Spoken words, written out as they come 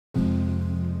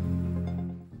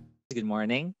Good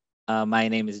morning. My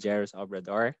name is Jairus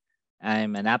Obrador.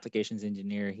 I'm an applications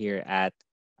engineer here at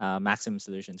Maximum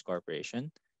Solutions Corporation.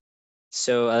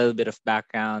 So, a little bit of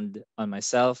background on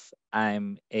myself.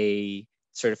 I'm a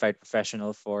certified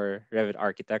professional for Revit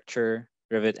architecture,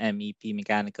 Revit MEP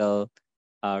mechanical,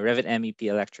 Revit MEP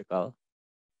electrical,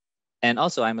 and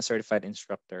also I'm a certified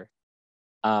instructor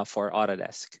for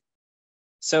Autodesk.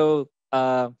 So,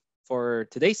 for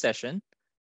today's session,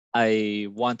 I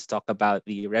want to talk about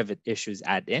the Revit issues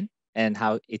add-in and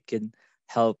how it can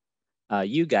help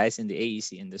you guys in the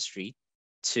AEC industry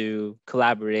to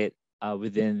collaborate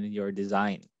within your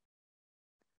design.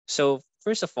 So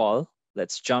first of all,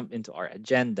 let's jump into our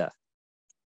agenda.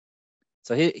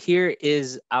 So here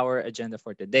is our agenda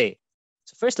for today.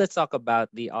 So first, let's talk about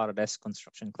the Autodesk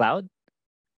Construction Cloud.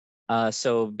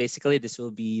 So basically, this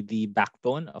will be the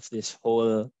backbone of this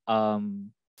whole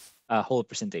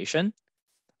presentation.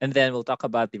 And then we'll talk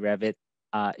about the Revit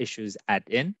issues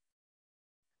add-in.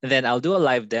 And then I'll do a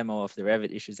live demo of the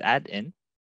Revit issues add-in,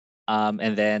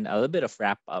 and then a little bit of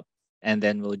wrap up, and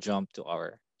then we'll jump to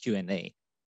our Q&A.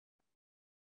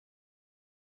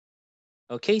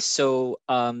 Okay, so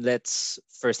let's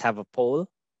first have a poll.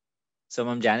 So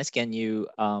Ma'am Janice, can you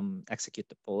execute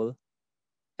the poll?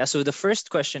 Yeah, so the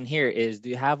first question here is, do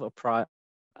you have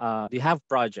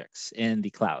projects in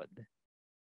the cloud?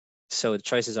 So the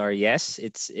choices are yes,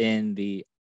 it's in the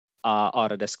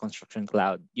Autodesk Construction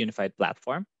Cloud Unified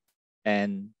Platform.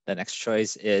 And the next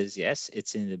choice is yes,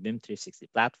 it's in the BIM 360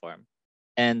 platform.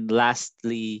 And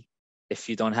lastly, if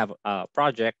you don't have a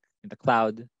project in the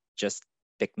cloud, just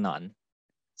pick none.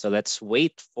 So let's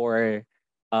wait for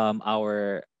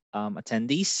our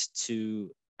attendees to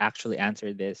actually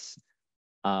answer this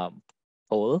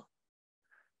poll.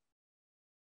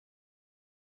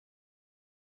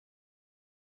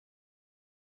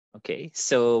 Okay,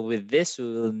 so with this, we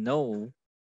will know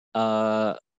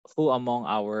who among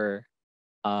our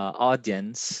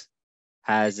audience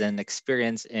has an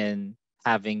experience in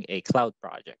having a cloud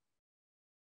project.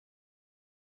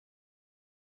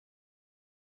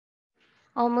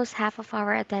 Almost half of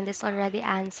our attendees already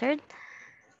answered.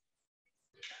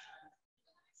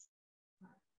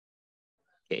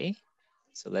 Okay,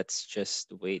 so let's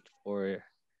just wait for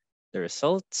the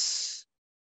results.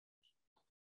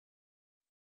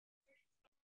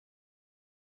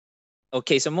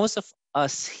 Okay, so most of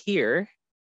us here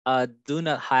do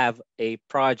not have a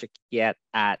project yet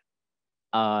at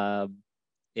uh,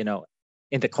 in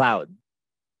the cloud.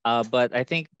 But I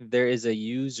think there is a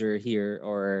user here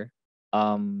or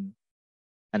um,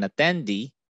 an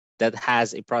attendee that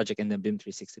has a project in the BIM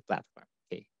 360 platform.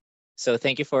 Okay, so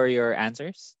thank you for your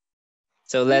answers.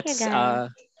 So Thank you, let's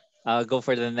guys. go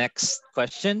for the next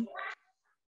question.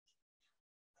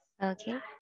 Okay.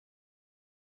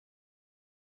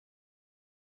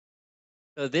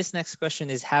 So this next question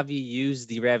is, have you used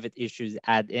the Revit issues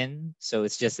add-in? So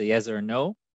it's just a yes or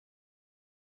no.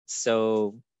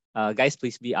 So guys,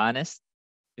 please be honest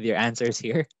with your answers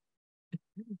here.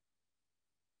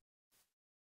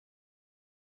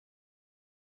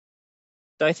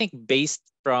 So I think based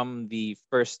from the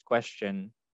first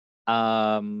question,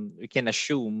 we can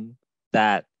assume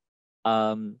that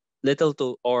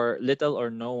little or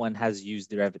no one has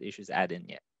used the Revit issues add-in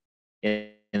yet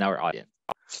in our audience.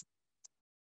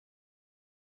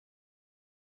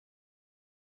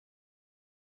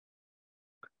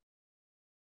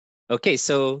 Okay,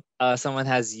 so someone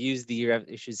has used the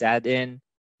Revit issues add-in,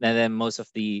 and then most of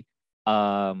the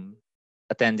um,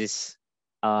 attendees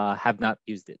have not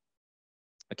used it.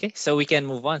 Okay, so we can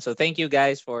move on. So thank you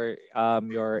guys for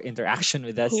your interaction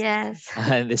with us Yes.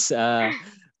 in this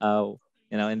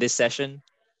in this session.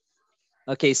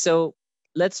 Okay, so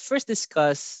let's first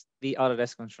discuss the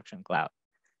Autodesk Construction Cloud.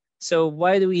 So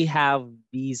why do we have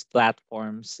these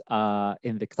platforms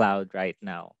in the cloud right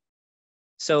now?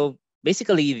 So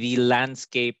basically, the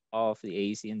landscape of the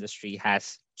AEC industry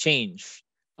has changed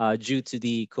due to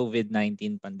the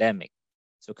COVID-19 pandemic.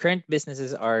 So current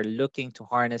businesses are looking to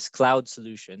harness cloud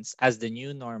solutions as the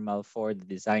new normal for the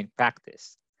design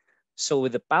practice. So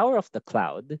with the power of the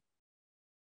cloud,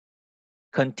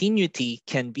 continuity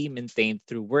can be maintained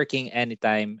through working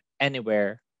anytime,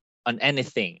 anywhere, on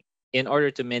anything in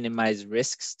order to minimize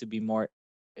risks to be more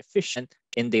efficient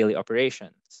in daily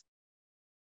operations.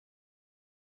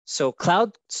 So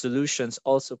cloud solutions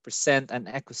also present an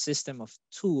ecosystem of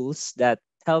tools that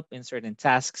help in certain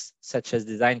tasks such as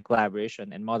design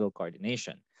collaboration and model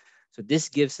coordination. So this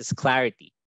gives us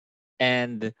clarity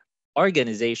and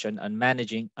organization on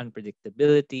managing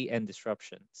unpredictability and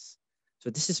disruptions. So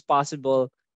this is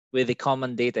possible with a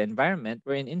common data environment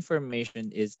wherein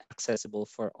information is accessible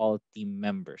for all team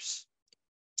members.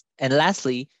 And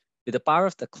lastly, with the power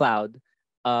of the cloud,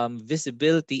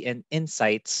 visibility and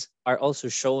insights are also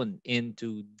shown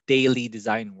into daily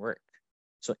design work.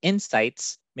 So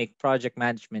insights make project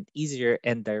management easier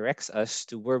and directs us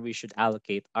to where we should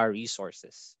allocate our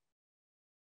resources.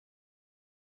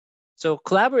 So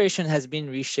collaboration has been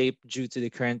reshaped due to the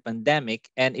current pandemic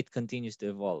and it continues to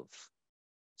evolve.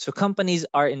 So companies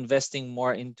are investing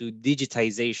more into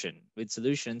digitization with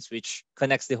solutions which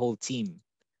connects the whole team,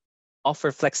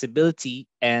 offer flexibility,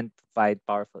 and provide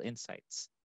powerful insights.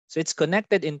 So it's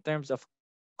connected in terms of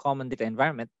common data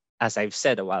environment, as I've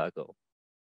said a while ago.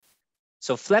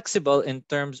 So flexible in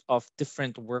terms of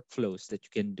different workflows that you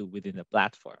can do within the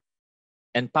platform,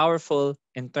 and powerful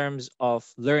in terms of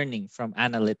learning from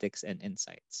analytics and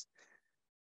insights.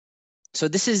 So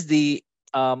this is the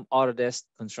Autodesk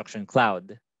Construction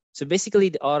Cloud. So basically,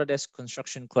 the Autodesk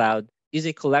Construction Cloud is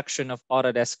a collection of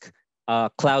Autodesk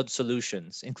cloud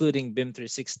solutions, including BIM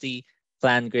 360,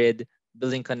 PlanGrid,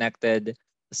 Building Connected,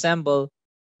 Assemble,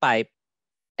 Pipe,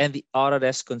 and the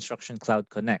Autodesk Construction Cloud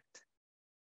Connect.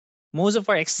 Most of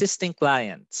our existing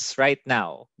clients right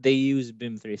now, they use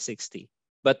BIM 360.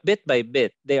 But bit by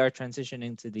bit, they are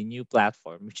transitioning to the new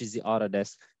platform, which is the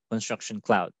Autodesk Construction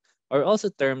Cloud, or also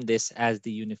term this as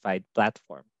the unified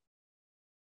platform.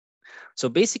 So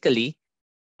basically,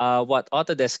 what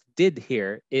Autodesk did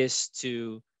here is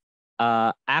to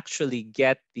actually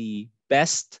get the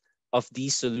best of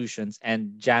these solutions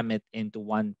and jam it into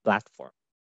one platform.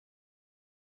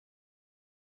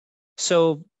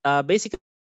 So basically,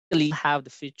 you will have the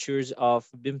features of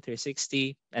BIM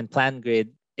 360 and PlanGrid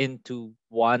into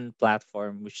one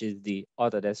platform, which is the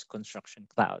Autodesk Construction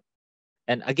Cloud.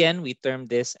 And again, we term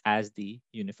this as the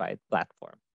unified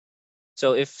platform.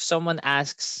 So if someone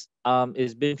asks,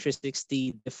 is BIM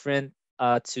 360 different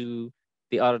to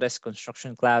the Autodesk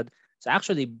Construction Cloud? So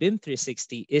actually, BIM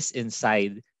 360 is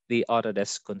inside the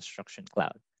Autodesk Construction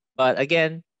Cloud. But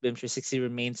again, BIM 360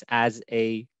 remains as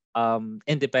a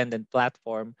independent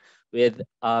platform with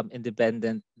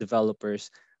independent developers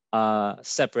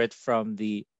separate from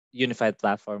the unified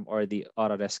platform or the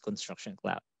Autodesk Construction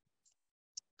Cloud.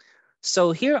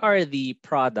 So here are the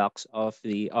products of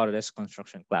the Autodesk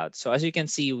Construction Cloud. So as you can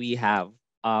see, we have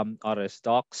Autodesk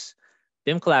Docs,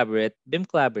 BIM Collaborate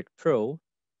Pro,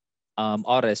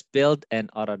 Autodesk Build,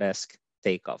 and Autodesk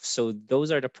Takeoff. So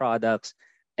those are the products.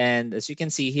 And as you can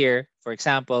see here, for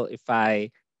example, if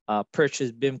I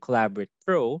purchase BIM Collaborate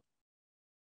Pro,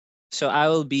 so I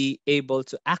will be able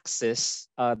to access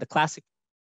the classic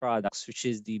products, which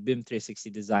is the BIM 360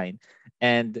 design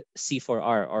and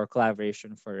C4R or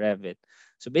collaboration for Revit.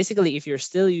 So basically, if you're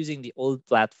still using the old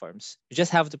platforms, you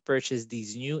just have to purchase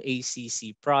these new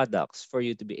ACC products for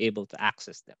you to be able to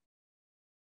access them.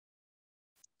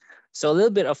 So a little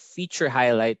bit of feature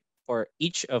highlight for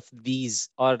each of these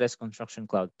Autodesk Construction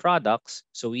Cloud products.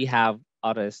 So we have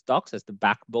Autodesk Docs as the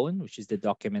backbone, which is the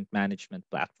document management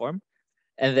platform.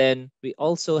 And then we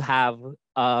also have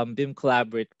BIM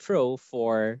Collaborate Pro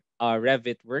for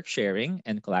Revit work sharing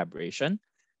and collaboration.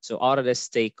 So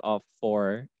Autodesk Takeoff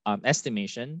for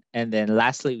estimation. And then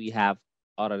lastly, we have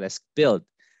Autodesk Build.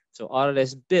 So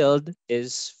Autodesk Build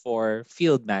is for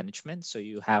field management. So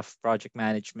you have project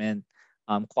management,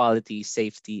 quality,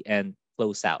 safety, and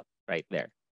closeout right there.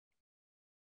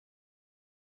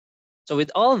 So with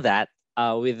all that,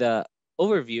 with the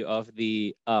overview of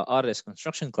the Autodesk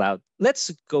Construction Cloud,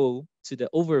 let's go to the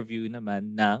overview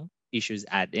naman ng issues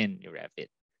add-in ni Revit.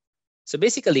 So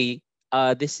basically,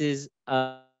 this is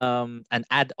an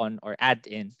add-on or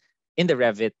add-in in the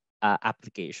Revit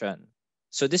application.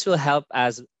 So this will help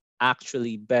us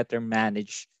actually better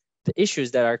manage the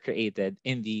issues that are created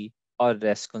in the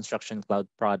Autodesk Construction Cloud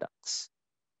products.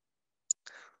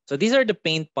 So these are the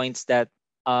pain points that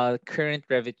current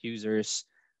Revit users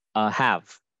have.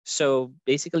 So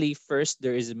basically, first,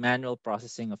 there is manual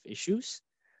processing of issues.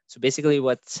 So basically,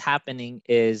 what's happening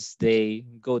is they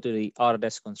go to the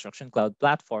Autodesk Construction Cloud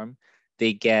platform,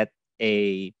 they get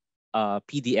a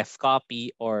PDF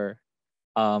copy or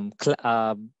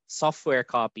software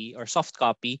copy or soft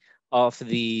copy of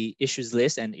the issues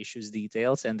list and issues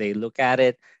details, and they look at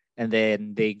it, and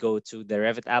then they go to the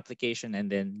Revit application,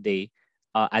 and then they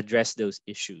address those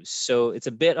issues. So it's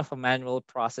a bit of a manual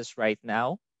process right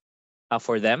now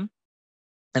for them.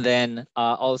 And then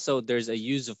also there's a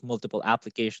use of multiple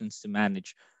applications to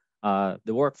manage the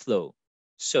workflow.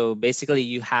 So basically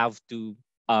you have to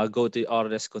go to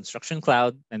Autodesk Construction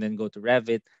Cloud and then go to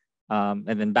Revit and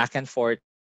then back and forth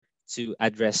to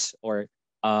address or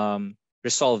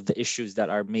resolve the issues that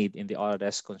are made in the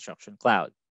Autodesk Construction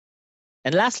Cloud.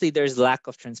 And lastly, there's lack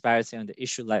of transparency on the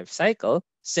issue life cycle,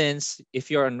 since if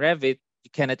you're on Revit,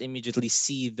 you cannot immediately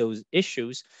see those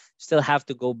issues, still have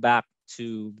to go back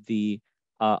to the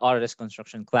Autodesk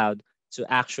Construction Cloud to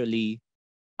actually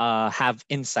have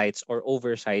insights or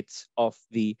oversights of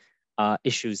the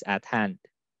issues at hand.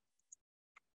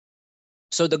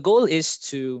 So the goal is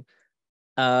to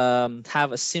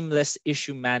have a seamless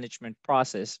issue management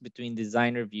process between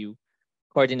design review,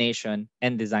 coordination,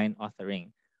 and design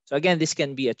authoring. So again, this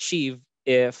can be achieved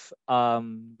if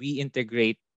we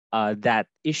integrate that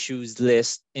issues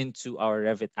list into our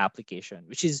Revit application,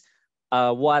 which is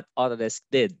what Autodesk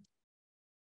did.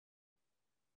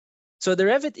 So the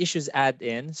Revit issues add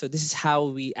in. So this is how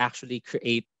we actually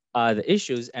create the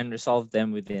issues and resolve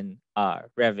them within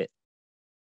Revit.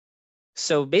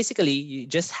 So basically, you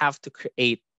just have to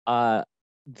create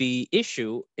the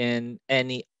issue in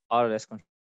any Autodesk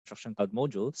Construction Cloud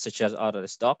module, such as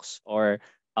Autodesk Docs or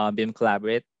BIM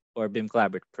Collaborate or BIM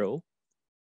Collaborate Pro.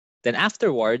 Then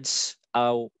afterwards,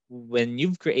 when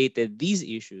you've created these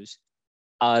issues,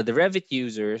 the Revit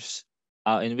users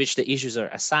in which the issues are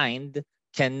assigned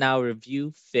can now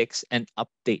review, fix, and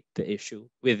update the issue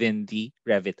within the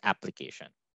Revit application.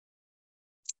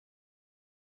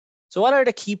 So what are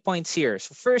the key points here?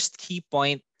 So first key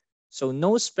point, so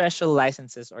no special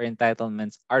licenses or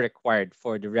entitlements are required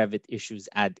for the Revit issues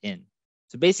add-in.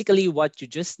 So basically what you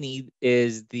just need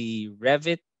is the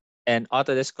Revit and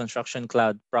Autodesk Construction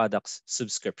Cloud products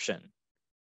subscription.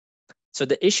 So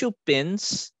the issue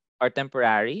pins are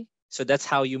temporary. So that's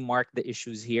how you mark the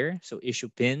issues here. So issue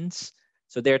pins.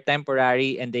 So they're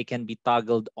temporary and they can be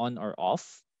toggled on or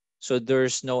off. So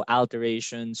there's no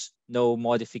alterations, no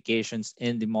modifications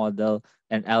in the model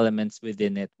and elements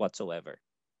within it whatsoever.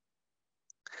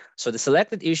 So the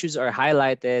selected issues are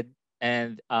highlighted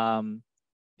and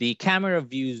the camera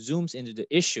view zooms into the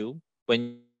issue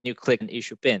when you click an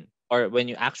issue pin or when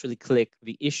you actually click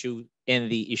the issue in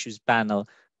the issues panel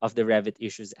of the Revit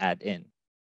issues add-in.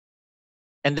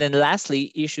 And then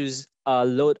lastly, issues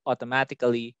load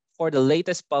automatically for the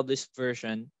latest published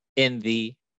version in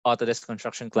the Autodesk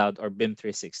Construction Cloud or BIM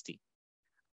 360.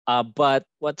 But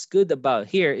what's good about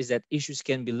here is that issues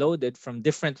can be loaded from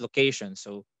different locations.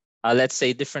 So let's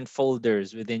say different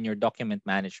folders within your document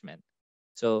management.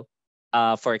 So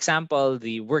for example,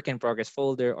 the work in progress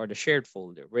folder or the shared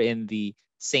folder wherein the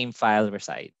same file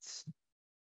resides.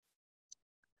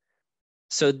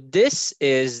 So this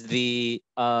is the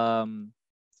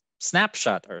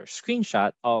snapshot or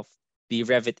screenshot of the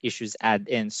Revit issues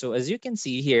add-in. So as you can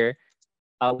see here,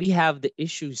 we have the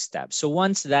issues tab. So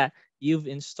once that you've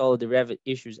installed the Revit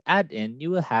issues add-in, you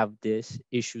will have this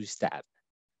issues tab.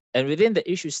 And within the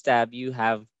issues tab, you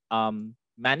have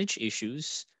manage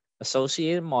issues,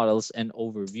 associated models, and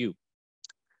overview.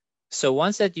 So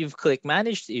once that you've clicked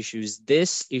manage issues,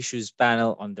 this issues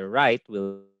panel on the right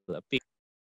will appear.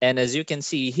 And as you can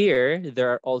see here, there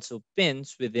are also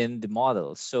pins within the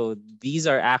model. So these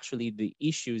are actually the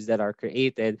issues that are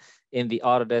created in the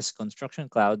Autodesk Construction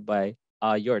Cloud by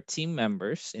your team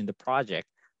members in the project.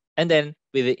 And then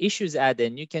with the issues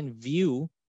add-in, you can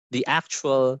view the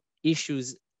actual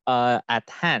issues at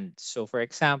hand. So for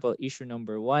example, issue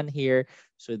number 1 here.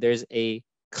 So there's a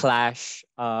clash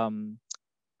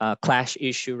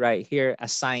issue right here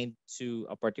assigned to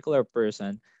a particular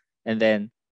person. And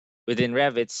then within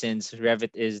Revit, since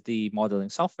Revit is the modeling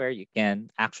software, you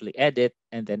can actually edit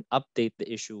and then update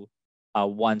the issue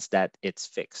once that it's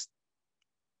fixed.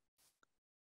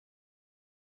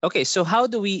 Okay, so how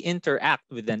do we interact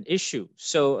with an issue?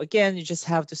 So again, you just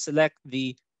have to select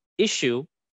the issue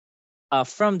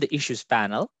from the issues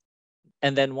panel.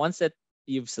 And then once that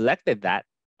you've selected that,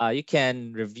 you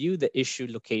can review the issue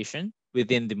location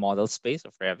within the model space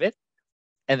of Revit.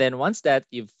 And then once that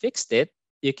you've fixed it,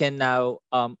 you can now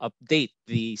update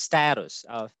the status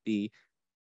of the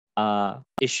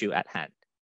issue at hand.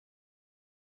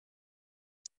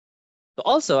 So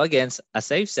also, again,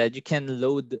 as I've said, you can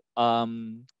load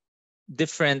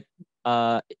different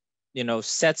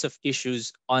sets of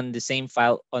issues on the same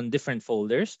file on different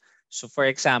folders. So for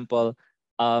example,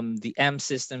 the M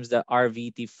systems, the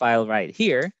RVT file right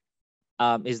here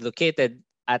is located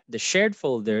at the shared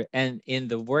folder and in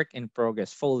the work in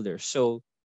progress folder. So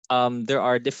there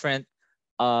are different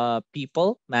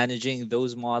people managing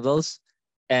those models.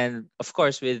 And of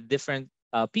course, with different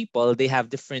people, they have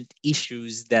different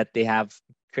issues that they have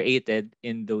created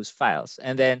in those files.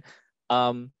 And then,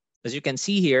 as you can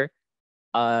see here,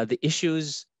 the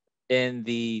issues in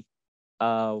the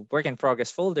work in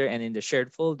progress folder and in the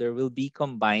shared folder will be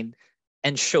combined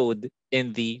and showed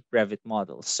in the Revit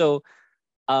model. So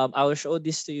I will show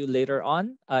this to you later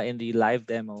on in the live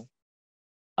demo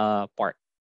part.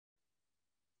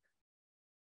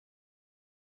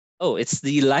 Oh, it's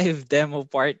the live demo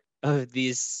part of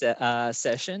this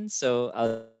session. So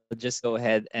I'll just go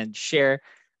ahead and share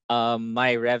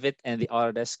my Revit and the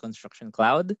Autodesk Construction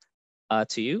Cloud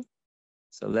to you.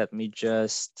 So let me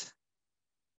just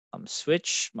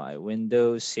switch my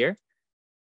windows here.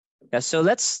 Yeah, so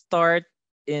let's start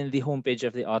in the homepage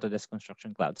of the Autodesk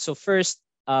Construction Cloud. So first,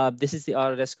 this is the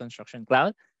Autodesk Construction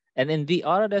Cloud. And in the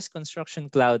Autodesk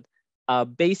Construction Cloud,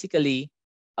 basically,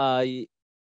 uh,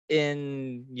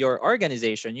 in your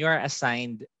organization, you are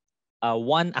assigned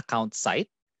one account site.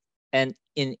 And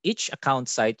in each account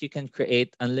site, you can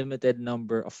create unlimited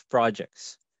number of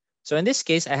projects. So in this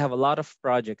case, I have a lot of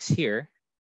projects here,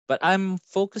 but I'm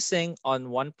focusing on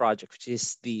one project, which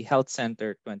is the Health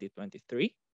Center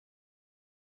 2023.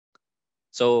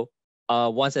 So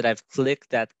once that I've clicked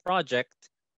that project,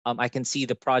 I can see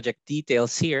the project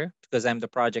details here because I'm the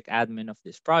project admin of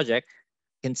this project.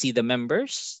 I can see the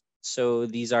members. So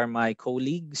these are my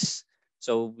colleagues.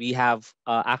 So we have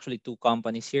actually two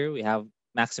companies here. We have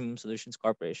Maximum Solutions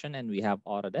Corporation and we have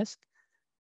Autodesk.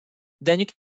 Then you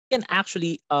can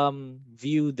actually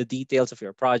view the details of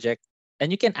your project,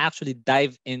 and you can actually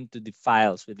dive into the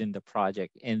files within the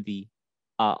project in the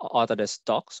Autodesk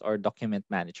Docs or document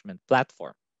management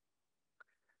platform.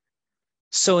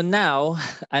 So now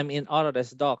I'm in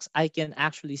Autodesk Docs. I can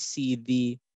actually see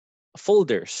the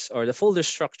folders or the folder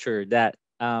structure that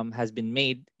has been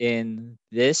made in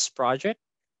this project.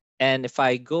 And if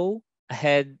I go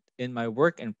ahead in my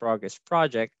work in progress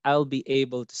project, I'll be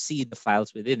able to see the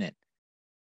files within it.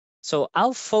 So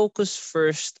I'll focus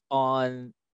first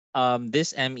on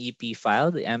this MEP file,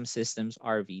 the M Systems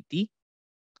RVT.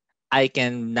 I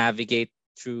can navigate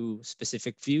through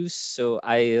specific views. So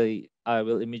I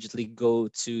will immediately go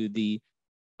to the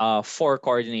for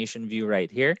coordination view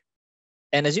right here.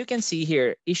 And as you can see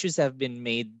here, issues have been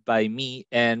made by me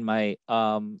and my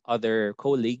other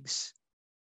colleagues.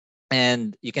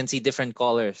 And you can see different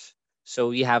colors. So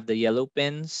we have the yellow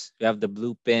pins, we have the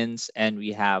blue pins, and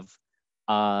we have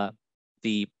uh,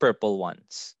 the purple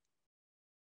ones.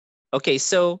 Okay,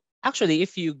 so actually,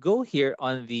 if you go here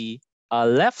on the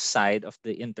left side of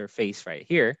the interface right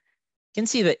here, you can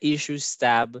see the issues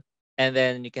tab, and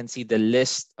then you can see the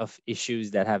list of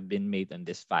issues that have been made on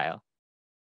this file.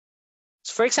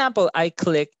 So for example, I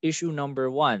click issue number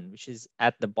 1, which is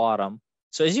at the bottom.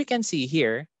 So as you can see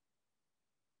here,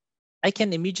 I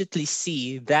can immediately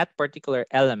see that particular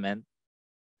element.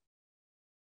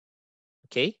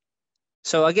 Okay.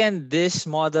 So again, this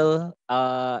model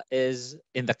is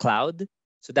in the cloud.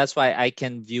 So that's why I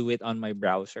can view it on my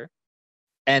browser.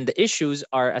 And the issues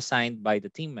are assigned by the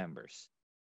team members.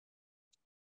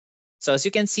 So as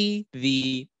you can see,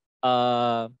 the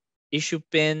uh, issue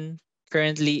pin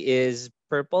currently is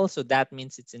purple. So that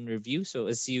means it's in review. So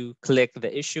as you click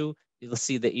the issue, you'll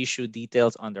see the issue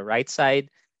details on the right side.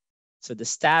 So the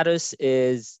status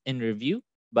is in review,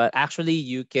 but actually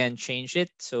you can change it.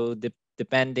 So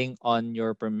depending on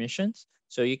your permissions,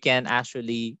 so you can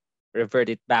actually revert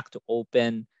it back to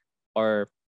open or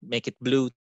make it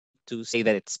blue to say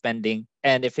that it's pending.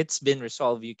 And if it's been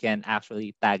resolved, you can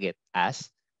actually tag it as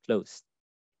closed.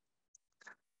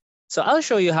 So I'll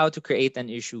show you how to create an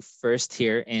issue first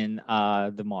here in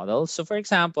the model. So for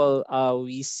example,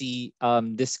 we see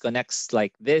disconnects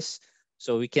like this.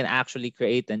 So we can actually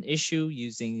create an issue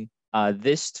using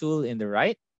this tool in the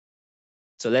right.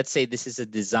 So let's say this is a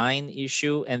design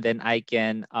issue, and then I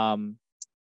can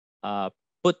uh,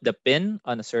 put the pin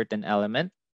on a certain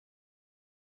element.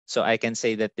 So I can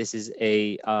say that this is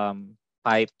a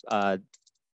pipe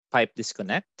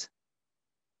disconnect.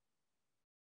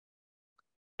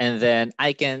 And then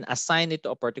I can assign it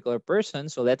to a particular person.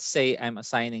 So let's say I'm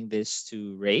assigning this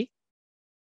to Ray.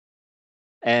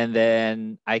 And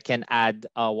then I can add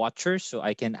watchers. So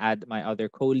I can add my other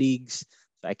colleagues.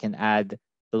 So I can add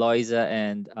Eloisa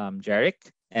and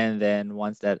Jarek. And then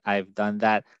once that I've done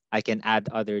that, I can add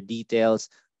other details.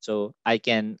 So I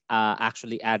can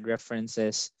actually add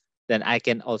references. Then I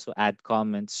can also add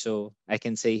comments. So I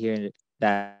can say here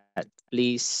that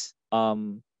please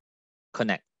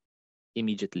connect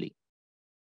immediately.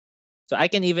 So I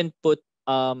can even put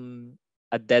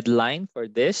a deadline for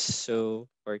this. So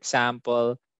for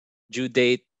example, due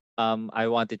date, I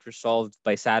want it resolved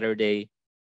by Saturday.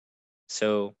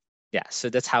 So yeah, so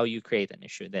that's how you create an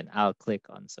issue. Then I'll click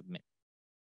on submit.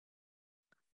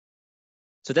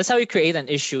 So that's how you create an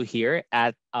issue here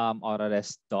at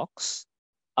Autodesk Docs.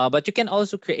 But you can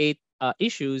also create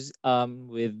issues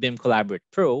with BIM Collaborate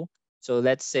Pro. So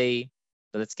let's say,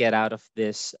 so let's get out of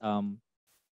this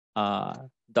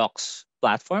Docs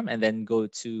platform and then go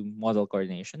to model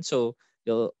coordination. So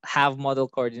you'll have model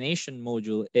coordination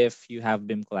module if you have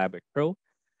BIM Collaborate Pro.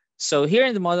 So here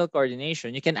in the model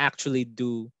coordination, you can actually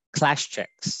do clash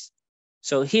checks.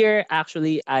 So here,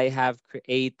 actually, I have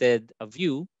created a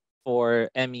view for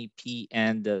MEP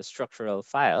and the structural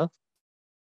file.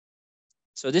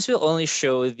 So this will only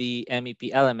show the MEP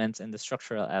elements and the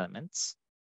structural elements.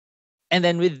 And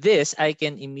then with this, I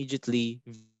can immediately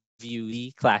view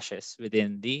the clashes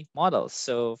within the models.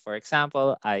 So for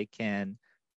example, I can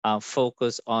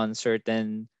focus on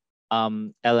certain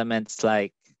elements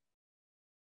like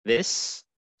this.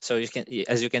 So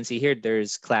as you can see here,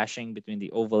 there's clashing between the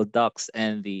oval ducts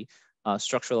and the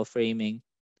structural framing.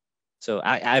 So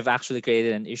I've actually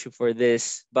created an issue for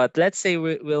this, but let's say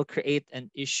we'll create an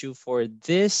issue for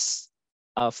this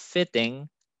fitting,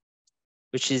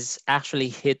 which is actually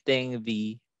hitting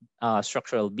the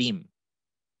structural beam.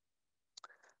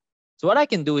 So what I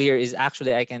can do here is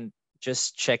actually I can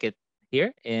just check it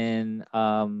here in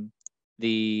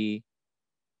the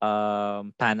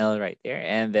panel right there,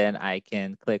 and then I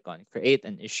can click on create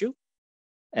an issue,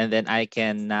 and then I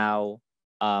can now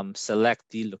select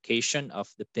the location of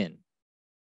the pin.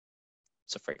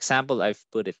 So for example, I've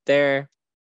put it there,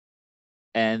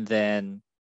 and then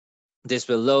this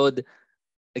will load.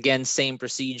 Again, same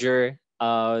procedure.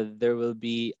 There will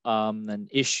be an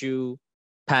issue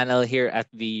panel here at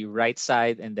the right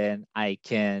side, and then I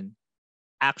can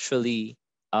actually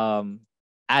um,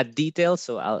 add details.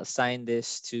 So I'll assign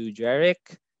this to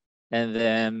Jarek, and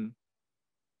then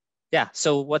yeah.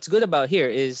 So what's good about here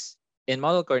is in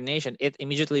model coordination, it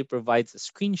immediately provides a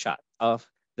screenshot of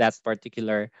that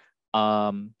particular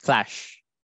clash.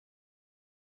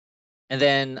 And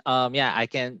then yeah, I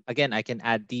can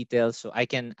add details. So I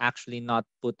can actually not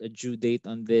put a due date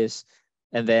on this,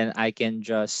 and then I can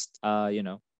just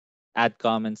add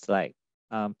comments like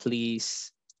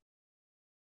please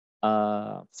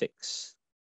fix.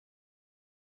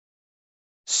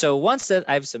 So once that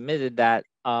I've submitted that,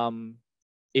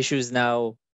 issue is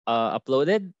now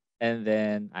uploaded, and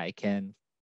then I can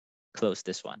close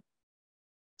this one.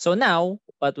 So now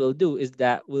what we'll do is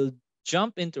that we'll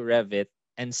jump into Revit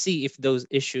and see if those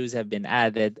issues have been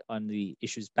added on the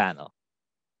issues panel.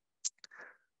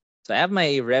 So I have my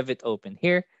Revit open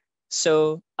here.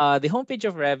 So the homepage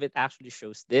of Revit actually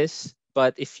shows this,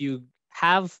 but if you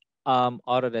have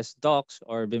Autodesk Docs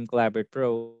or BIM Collaborate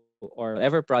Pro or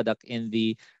whatever product in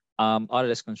the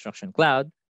Autodesk Construction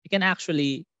Cloud, you can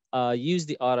actually use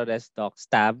the Autodesk Docs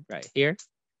tab right here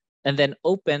and then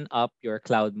open up your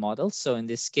cloud model. So in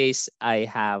this case, I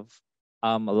have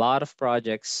a lot of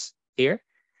projects here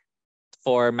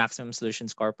for Maximum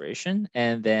Solutions Corporation,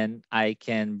 and then I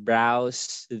can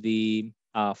browse the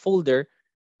folder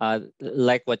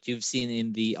like what you've seen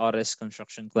in the Autodesk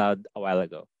Construction Cloud a while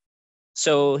ago.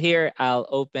 So here I'll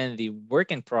open the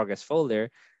work in progress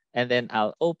folder, and then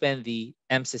I'll open the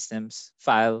M systems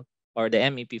file or the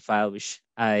MEP file, which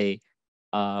I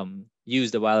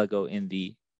used a while ago in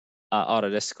the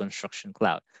Autodesk Construction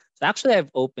Cloud. So actually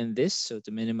I've opened this, so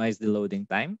to minimize the loading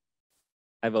time,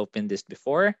 I've opened this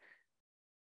before.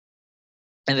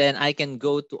 And then I can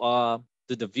go to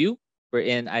the view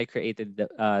wherein I created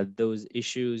those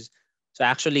issues. So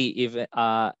actually, even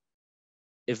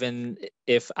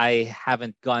if I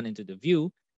haven't gone into the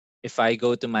view, if I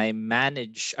go to my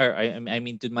manage, or I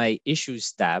mean to my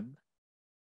issues tab,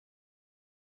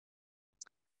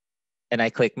 and I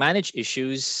click manage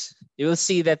issues, you will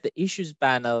see that the issues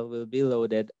panel will be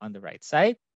loaded on the right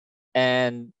side.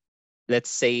 And let's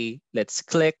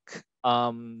click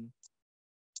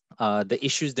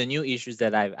the new issues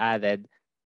that I've added.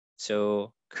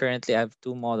 So currently I have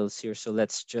two models here. So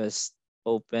let's just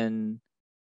open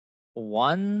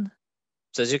one.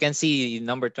 So as you can see,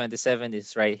 number 27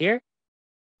 is right here.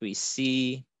 We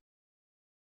see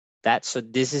that. So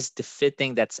this is the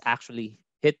fitting that's actually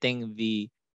hitting the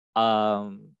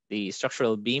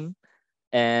structural beam.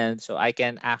 And so I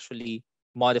can actually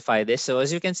modify this. So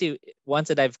as you can see, once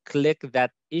that I've clicked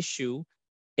that issue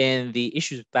in the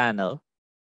issues panel,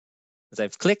 as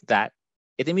I've clicked that,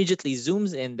 it immediately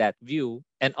zooms in that view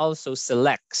and also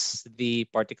selects the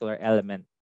particular element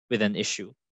with an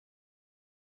issue.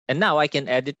 And now I can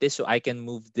edit this, so I can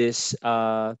move this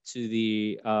to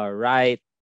the right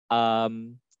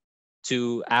um,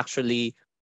 to actually,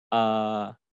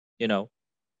 uh, you know,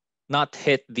 not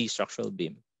hit the structural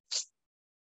beam.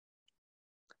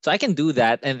 So I can do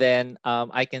that, and then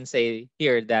I can say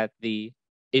here that the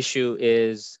issue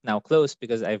is now closed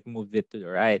because I've moved it to the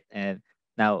right, and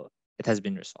now it has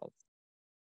been resolved.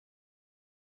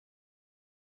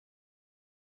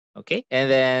 Okay, and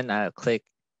then I'll click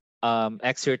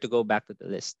X here to go back to the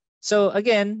list. So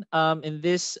again, in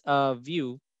this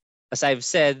view, as I've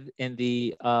said in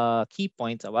the key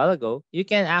points a while ago, you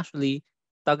can actually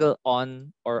toggle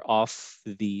on or off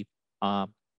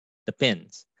um, the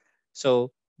pins.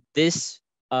 So this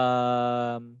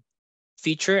um,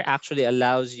 feature actually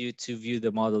allows you to view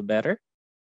the model better.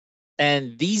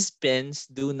 And these pins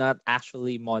do not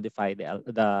actually modify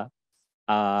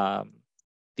um,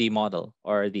 the model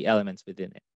or the elements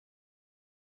within it.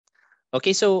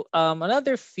 Okay, so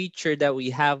another feature that we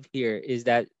have here is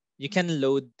that you can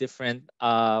load different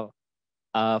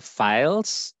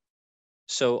files,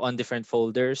 so on different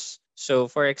folders. So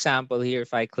for example, here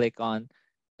if I click on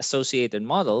associated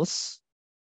models,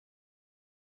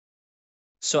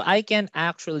 so I can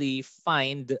actually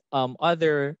find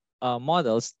other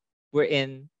models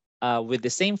wherein with the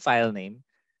same file name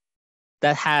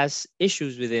that has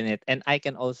issues within it, and I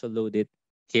can also load it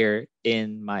here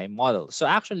in my model. So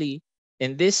actually,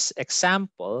 in this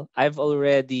example, I've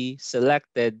already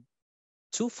selected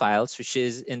two files, which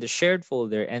is in the shared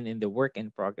folder and in the work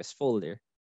in progress folder.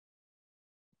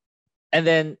 And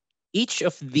then each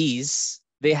of these,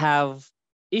 they have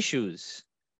issues.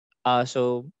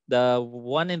 So the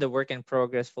one in the work in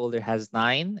progress folder has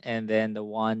 9, and then the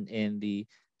one in the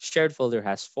shared folder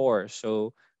has 4.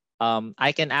 So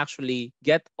I can actually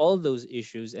get all those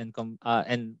issues and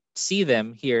see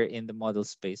them here in the model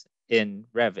space in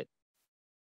Revit.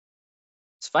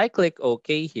 So if I click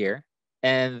OK here,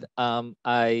 and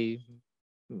I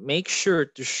make sure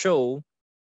to show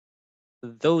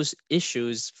those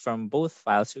issues from both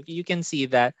files, you can see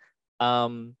that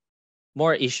um,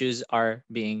 more issues are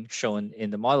being shown in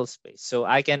the model space. So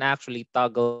I can actually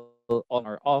toggle on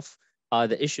or off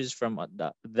the issues from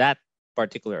that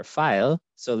particular file.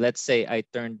 So let's say I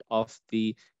turned off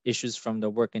the issues from the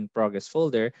work in progress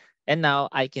folder, and now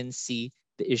I can see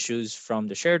the issues from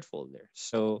the shared folder.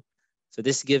 So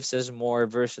this gives us more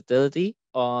versatility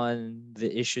on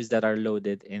the issues that are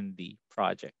loaded in the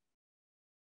project.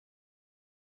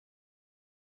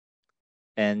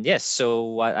 And yes, so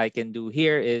what I can do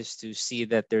here is to see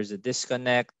that there's a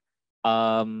disconnect.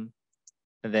 Um,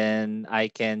 then I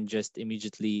can just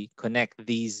immediately connect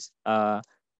these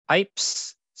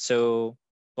pipes. So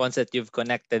once that you've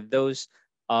connected those,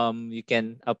 you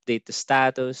can update the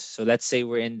status. So let's say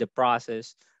we're in the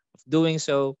process of doing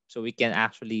so. So we can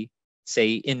actually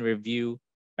say in review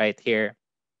right here,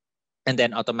 and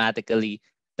then automatically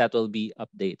that will be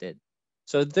updated.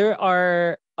 So there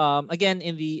are, again,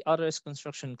 in the Autodesk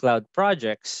Construction Cloud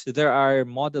projects, there are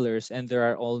modelers and there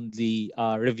are only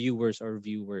reviewers or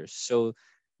viewers. So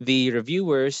the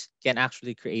reviewers can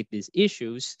actually create these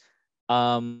issues,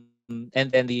 and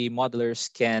then the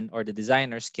modelers can, or the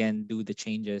designers can do the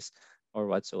changes or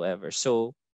whatsoever.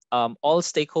 So all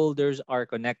stakeholders are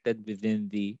connected within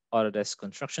the Autodesk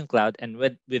Construction Cloud, and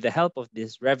with the help of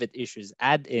this Revit issues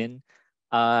add-in,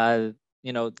 uh,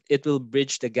 it will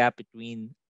bridge the gap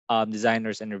between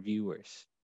designers and reviewers.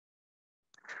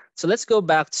 So let's go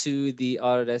back to the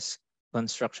Autodesk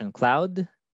Construction Cloud.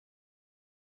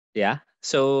 Yeah.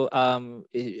 So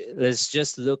let's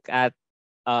just look at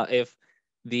if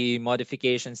the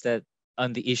modifications that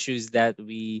on the issues that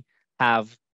we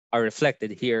have are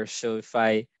reflected here. So if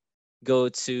I go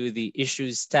to the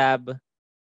issues tab,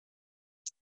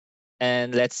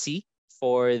 and let's see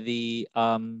for the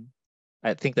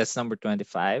I think that's number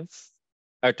 25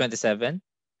 or 27.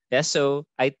 Yeah, so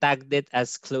I tagged it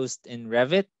as closed in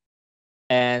Revit,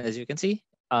 and as you can see,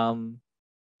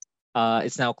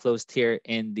 it's now closed here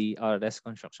in the Autodesk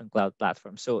Construction Cloud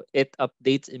platform. So it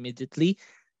updates immediately.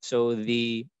 So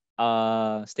the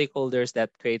stakeholders that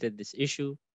created this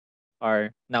issue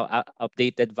are now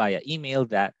updated via email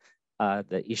that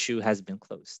the issue has been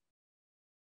closed.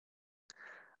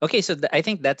 Okay, so I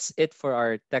think that's it for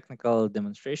our technical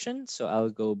demonstration. So I'll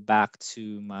go back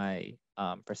to my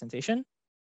presentation.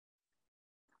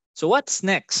 So what's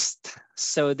next?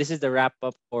 So this is the wrap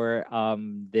up for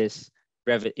this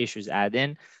Revit issues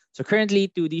add-in. So currently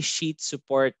 2D sheet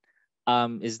support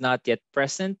is not yet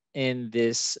present in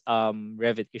this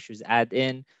Revit issues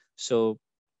add-in. So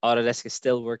Autodesk is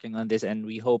still working on this, and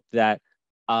we hope that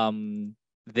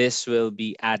this will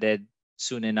be added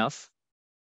soon enough.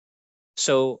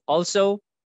 So also,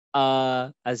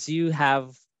 as you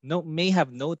have may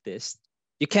have noticed,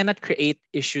 you cannot create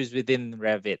issues within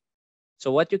Revit.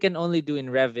 So what you can only do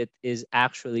in Revit is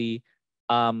actually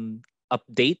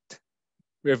update,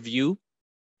 review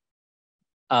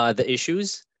the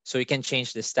issues. So you can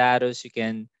change the status. You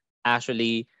can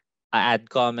actually add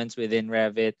comments within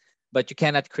Revit, but you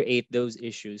cannot create those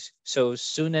issues. So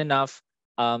soon enough,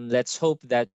 let's hope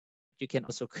that you can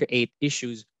also create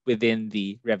issues within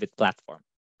the Revit platform.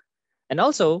 And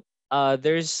also,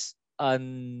 there's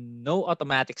no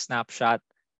automatic snapshot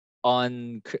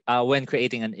when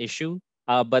creating an issue.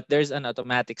 but there's an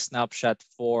automatic snapshot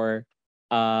for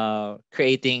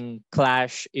creating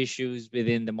clash issues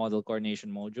within the model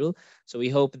coordination module. So we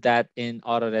hope that in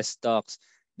Autodesk Docs,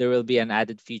 there will be an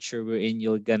added feature wherein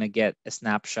you're gonna get a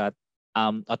snapshot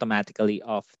automatically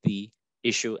of the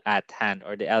issue at hand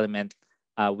or the element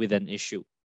with an issue.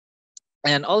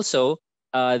 And also,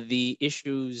 the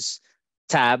issues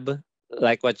tab,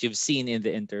 like what you've seen in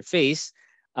the interface,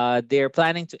 they're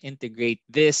planning to integrate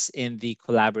this in the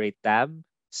collaborate tab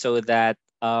so that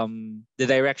the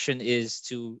direction is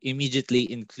to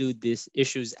immediately include this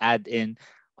issues add-in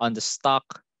on the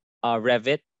stock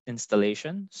Revit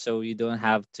installation. So you don't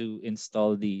have to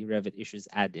install the Revit issues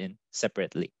add-in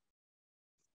separately.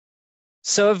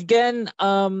 So again,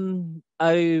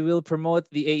 I will promote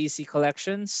the AEC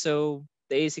collection. So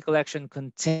the AEC collection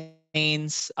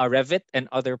contains Revit and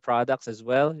other products as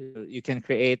well. You can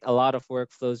create a lot of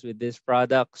workflows with this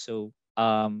product. So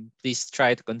please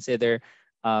try to consider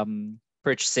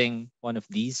purchasing one of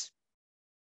these.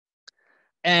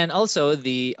 And also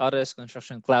the Autodesk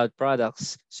Construction Cloud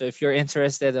products. So if you're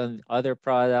interested on other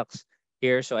products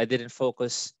here, so I didn't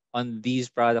focus on these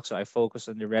products, so I focused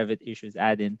on the Revit issues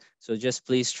add-in. So just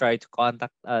please try to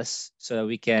contact us so that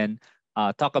we can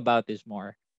talk about this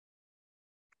more.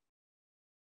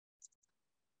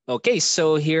 Okay,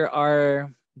 so here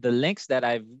are the links that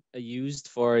I've used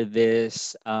for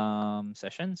this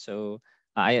session. So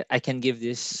I can give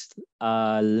these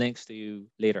links to you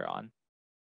later on.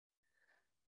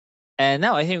 And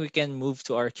now I think we can move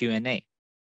to our Q&A.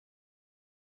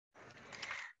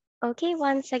 Okay,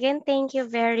 once again, thank you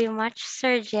very much,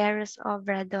 Sir Jairus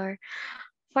Obrador,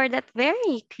 for that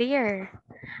very clear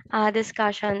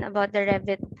discussion about the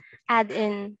Revit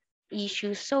add-in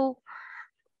issues. So,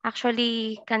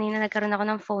 actually, kanina nagkaroon ako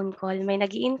ng phone call. May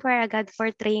nag inquire agad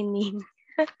for training.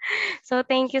 So,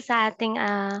 thank you sa ating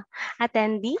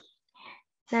attendee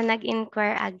na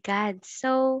nag-inquire agad.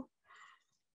 So,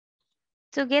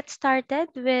 to get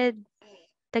started with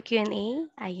the Q&A,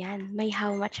 ayan, may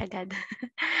how much agad.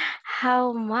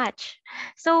 How much?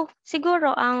 So,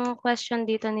 siguro ang question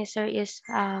dito ni Sir is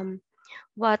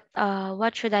what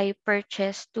should I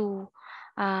purchase to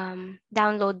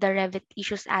download the Revit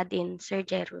Issues add-in, Sir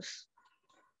Jerus?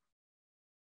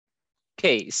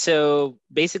 Okay, so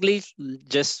basically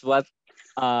just what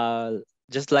uh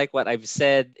just like what I've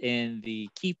said in the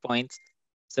key points.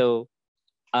 So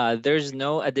there's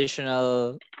no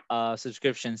additional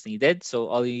subscriptions needed. So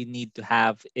all you need to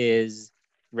have is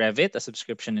Revit, a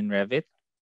subscription in Revit,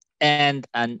 and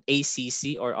an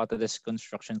ACC or Autodesk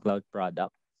Construction Cloud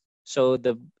product. So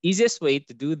the easiest way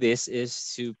to do this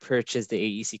is to purchase the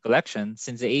AEC collection,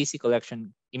 since the AEC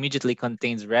collection immediately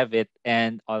contains Revit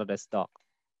and Autodesk Doc.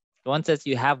 Once that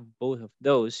you have both of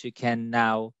those, you can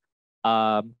now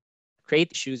create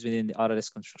issues within the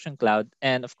Autodesk Construction Cloud.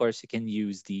 And of course, you can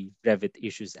use the Revit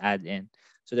Issues add-in.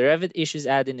 So the Revit Issues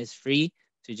add-in is free.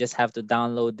 So you just have to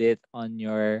download it um, on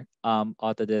your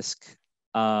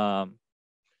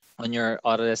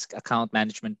Autodesk account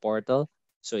management portal.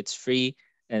 So it's free.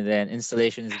 And then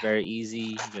installation is very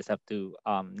easy. You just have to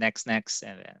next,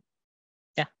 and then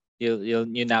yeah,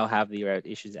 you now have the Revit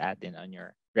Issues add-in on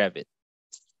your Revit.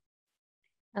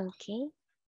 Okay.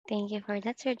 Thank you for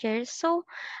that, Sir Jerry. So,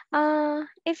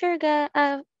 if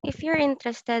you're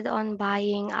interested on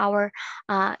buying our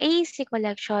AEC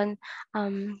collection,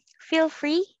 feel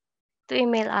free to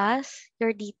email us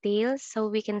your details so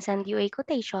we can send you a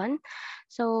quotation.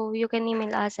 So you can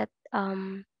email us at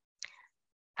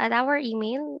our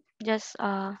email. Just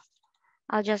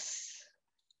I'll just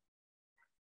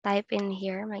type in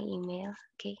here my email.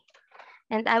 Okay,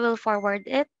 and I will forward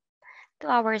it to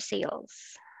our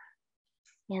sales.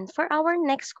 And for our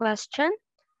next question,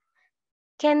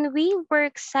 can we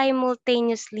work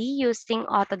simultaneously using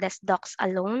Autodesk Docs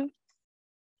alone?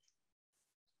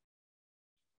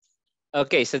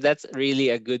 Okay, so that's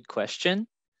really a good question.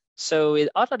 So with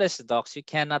Autodesk Docs, you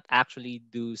cannot actually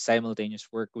do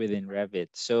simultaneous work within Revit.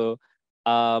 So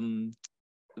um,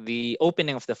 the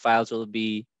opening of the files will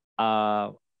be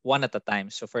one at a time.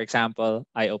 So for example,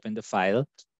 I open the file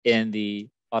in the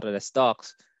Autodesk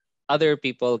Docs. Other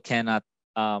people cannot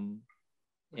um,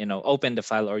 open the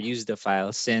file or use the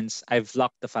file since I've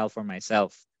locked the file for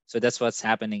myself. So that's what's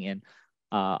happening in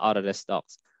Autodesk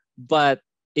Docs. But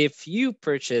if you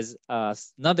purchase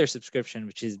another subscription,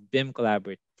 which is BIM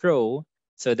Collaborate Pro,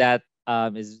 so that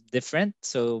is different.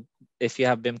 So if you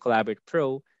have BIM Collaborate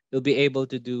Pro, you'll be able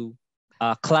to do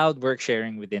cloud work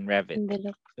sharing within Revit.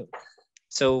 Envelope. So,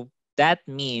 so that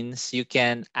means you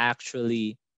can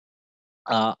actually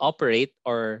operate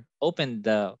or open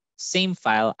the same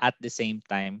file at the same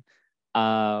time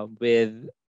with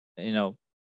you know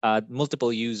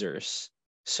multiple users.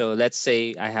 So let's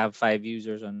say I have 5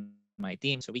 users on my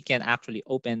team. So we can actually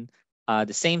open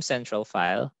the same central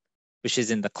file, which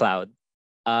is in the cloud,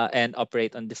 and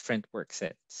operate on different work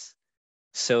sets.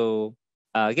 So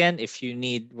again, if you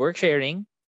need work sharing,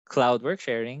 cloud work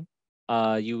sharing,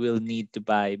 you will need to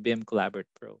buy BIM Collaborate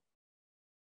Pro.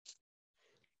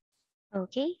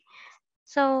 Okay.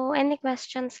 So, any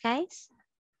questions, guys?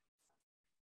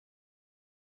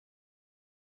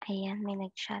 Ayan, may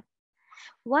nag-chat.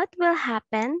 What will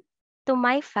happen to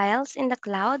my files in the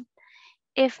cloud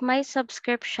if my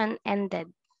subscription ended?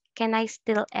 Can I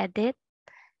still edit,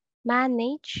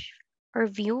 manage, or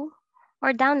view,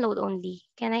 or download only?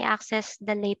 Can I access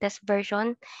the latest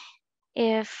version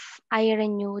if I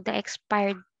renew the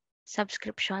expired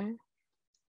subscription?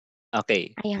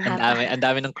 Okay, Ayang haba. ang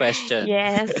dami ng question.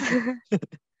 Yes.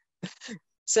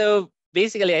 So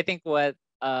basically, I think what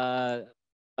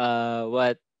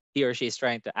he or she is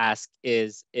trying to ask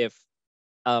is if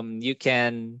you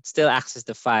can still access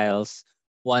the files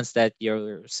once that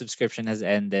your subscription has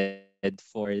ended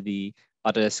for the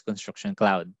Autodesk Construction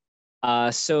Cloud.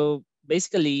 So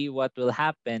basically, what will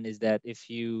happen is that if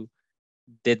you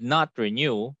did not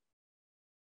renew,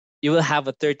 you will have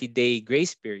a 30-day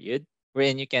grace period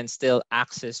wherein you can still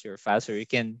access your files or you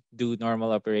can do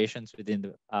normal operations within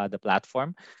the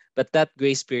platform. But that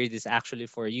grace period is actually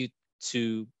for you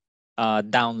to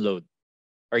download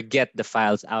or get the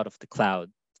files out of the cloud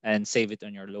and save it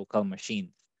on your local machine.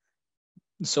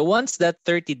 So once that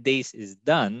 30 days is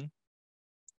done,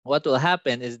 what will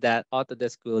happen is that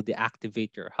Autodesk will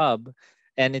deactivate your hub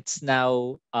and it's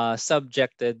now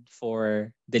subjected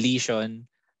for deletion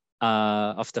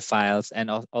of the files and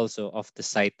also of the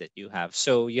site that you have.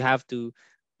 So you have to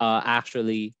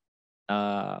actually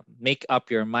make up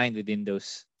your mind within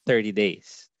those 30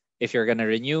 days if you're going to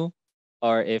renew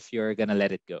or if you're going to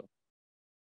let it go.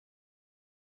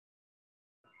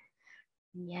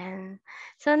 Yan.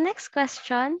 So, next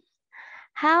question.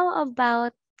 How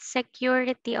about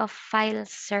security of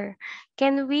files, sir?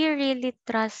 Can we really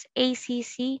trust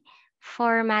ACC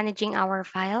for managing our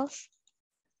files?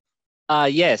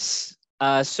 Yes.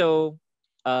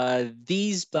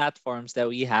 These platforms that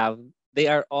we have, they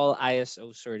are all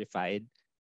ISO certified.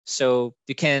 So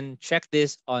you can check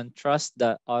this on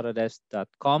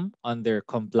trust.autodesk.com under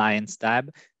compliance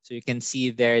tab. So you can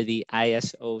see there the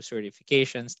ISO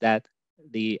certifications that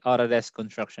the Autodesk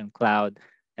Construction Cloud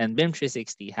and BIM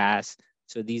 360 has.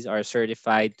 So these are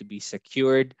certified to be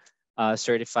secured,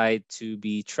 certified to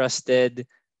be trusted.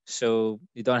 So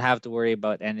you don't have to worry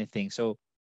about anything. So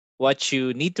what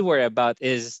you need to worry about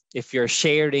is if you're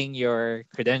sharing your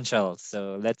credentials.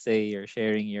 So let's say you're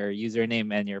sharing your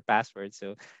username and your password.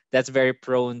 So that's very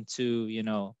prone to,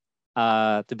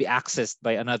 to be accessed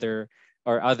by another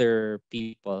or other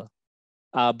people.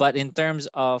 But in terms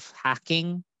of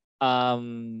hacking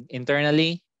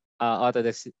internally,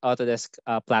 Autodesk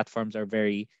cloud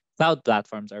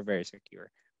platforms are very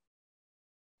secure.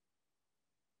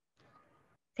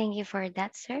 Thank you for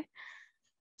that, sir.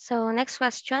 So, next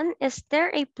question. Is there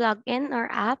a plugin or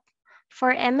app for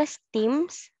MS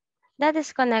Teams that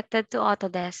is connected to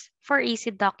Autodesk for easy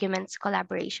documents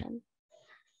collaboration?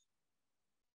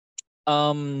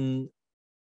 Um,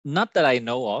 Not that I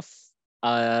know of,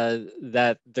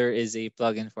 that there is a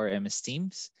plugin for MS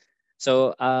Teams.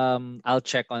 So I'll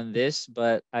check on this,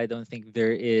 but I don't think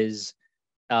there is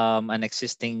an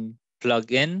existing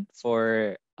plugin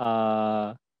for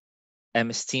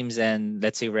MS Teams and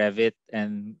let's say Revit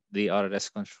and the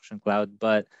Autodesk Construction Cloud.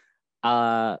 But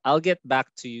I'll get back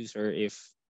to you, sir, if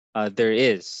there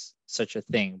is such a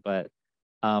thing. But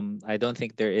I don't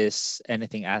think there is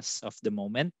anything as of the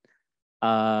moment.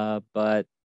 But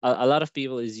a lot of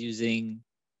people is using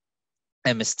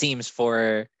MS Teams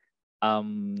for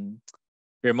um,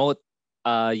 remote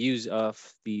use of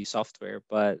the software.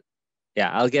 But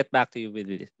yeah, I'll get back to you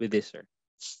with this, sir.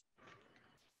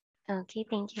 Okay,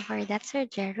 thank you for that, Sir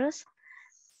Jerus.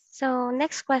 So,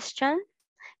 next question.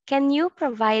 Can you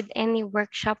provide any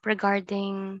workshop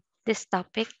regarding this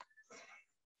topic?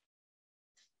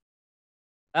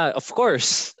 Of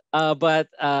course. But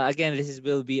again,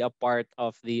 will be a part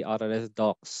of the Autodesk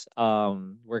Docs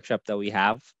workshop that we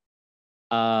have.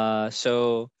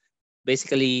 So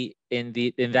basically, in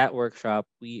that workshop,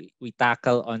 we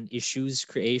tackle on issues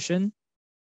creation.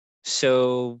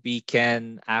 So we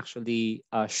can actually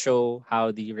show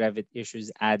how the Revit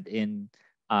issues add-in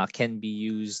can be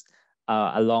used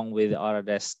along with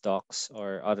Autodesk Docs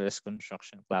or Autodesk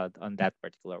Construction Cloud on that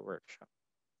particular workshop.